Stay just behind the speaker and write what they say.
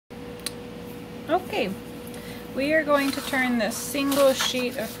Okay, we are going to turn this single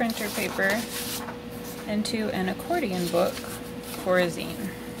sheet of printer paper into an accordion book for a zine.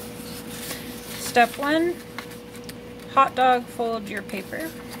 Step 1, hot dog fold your paper.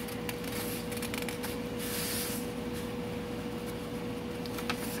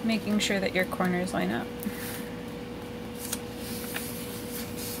 Making sure that your corners line up.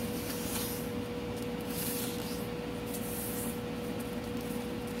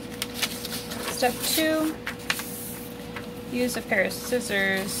 Step 2, use a pair of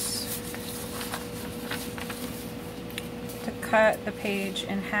scissors to cut the page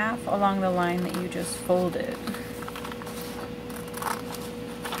in half along the line that you just folded.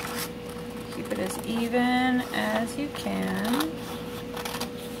 Keep it as even as you can.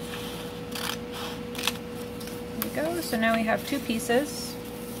 There we go. So now we have two pieces.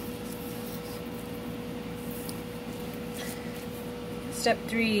 Step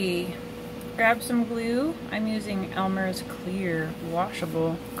 3. Grab some glue. I'm using Elmer's clear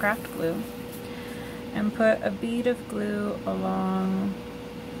washable craft glue, and put a bead of glue along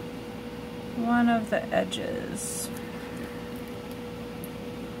one of the edges.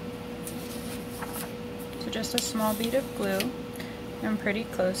 So just a small bead of glue and pretty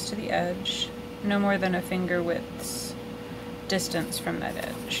close to the edge, no more than a finger width's distance from that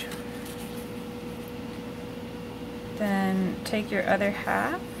edge. Then take your other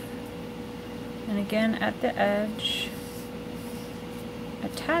half, and again at the edge,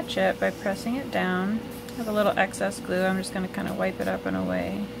 attach it by pressing it down. I have a little excess glue, I'm just going to kind of wipe it up and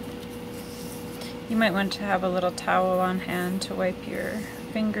away. You might want to have a little towel on hand to wipe your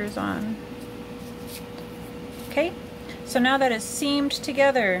fingers on. Okay, so now that is seamed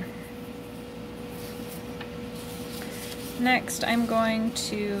together. Next I'm going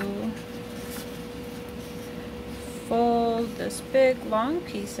to fold this big long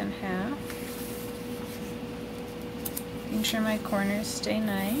piece in half. Making sure my corners stay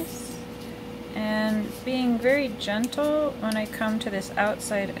nice, and being very gentle when I come to this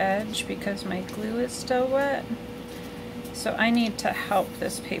outside edge because my glue is still wet. So I need to help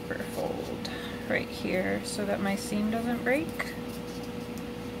this paper fold right here so that my seam doesn't break.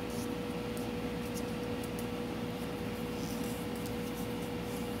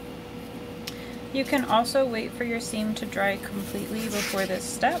 You can also wait for your seam to dry completely before this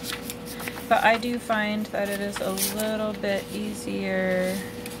step, but I do find that it is a little bit easier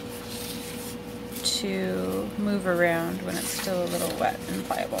to move around when it's still a little wet and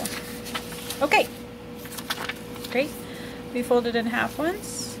pliable. Okay, great. We folded in half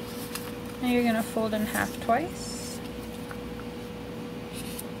once. Now you're going to fold in half twice.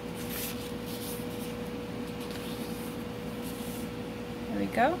 There we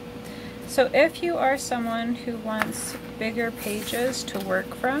go. So if you are someone who wants bigger pages to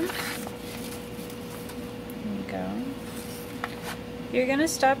work from, you're going to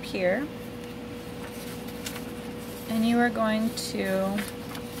stop here, and you are going to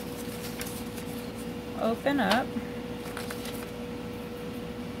open up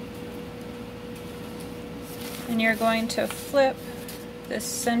and you're going to flip this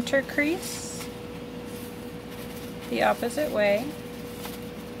center crease the opposite way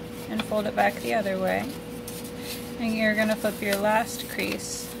and fold it back the other way, and you're going to flip your last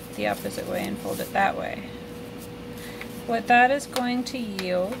crease the opposite way and fold it that way. What that is going to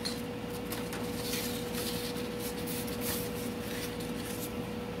yield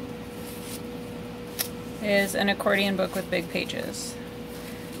is an accordion book with big pages.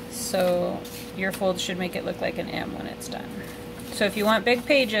 So your fold should make it look like an M when it's done. So if you want big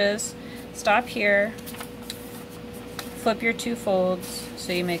pages, stop here, flip your two folds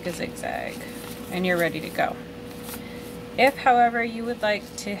so you make a zigzag, and you're ready to go. If, however, you would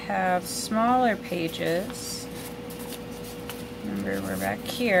like to have smaller pages, remember we're back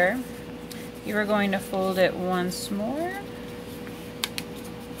here, you are going to fold it once more,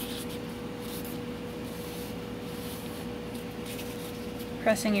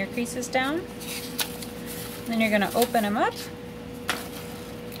 pressing your creases down, then you're going to open them up.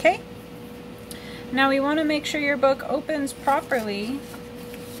 Okay, now we want to make sure your book opens properly.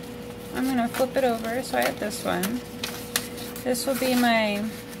 I'm going to flip it over, so I have this one. This will be my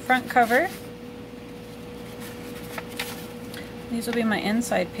front cover. These will be my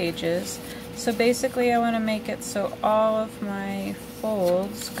inside pages. So basically I want to make it so all of my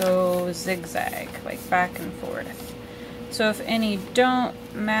folds go zigzag, like back and forth. So if any don't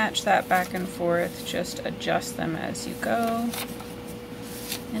match that back and forth, just adjust them as you go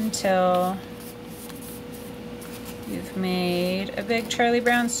until you've made a big Charlie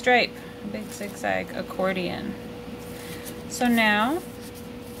Brown stripe, a big zigzag accordion. So now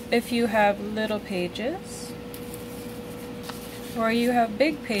if you have little pages or you have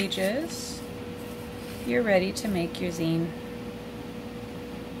big pages, you're ready to make your zine.